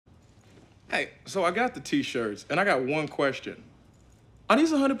Hey, so I got the T-shirts, and I got one question. Are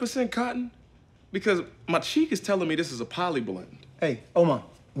these 100% cotton? Because my cheek is telling me this is a poly blend. Hey, Omar,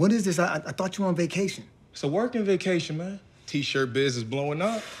 what is this? I thought you were on vacation. It's a working vacation, man. T-shirt biz is blowing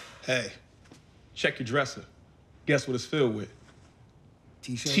up. Hey, check your dresser. Guess what it's filled with?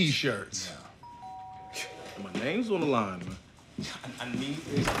 T-shirts? T-shirts. Yeah. My name's on the line, man. I need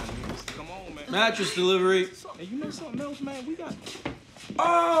this. Come on, man. Mattress delivery. Hey, you know something else, man? We got...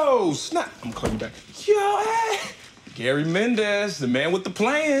 Oh, snap. I'm calling you back. Yo, hey. Gary Mendez, the man with the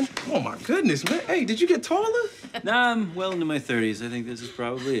plan. Oh, my goodness, man. Hey, did you get taller? Nah, I'm well into my 30s. I think this is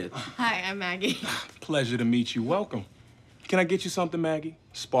probably it. Hi, I'm Maggie. Pleasure to meet you. Welcome. Can I get you something, Maggie?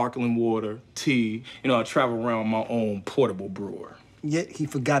 Sparkling water, tea. You know, I travel around my own portable brewer. Yet he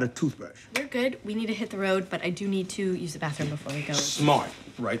forgot a toothbrush. We're good. We need to hit the road, but I do need to use the bathroom before we go. Smart.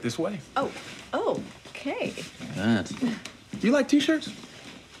 Right this way. Oh, okay. That. You like T-shirts?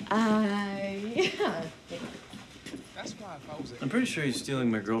 Yeah. That's why if I was I'm pretty sure he's stealing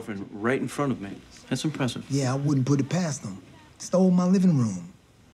my girlfriend right in front of me. That's impressive. Yeah, I wouldn't put it past him. Stole my living room.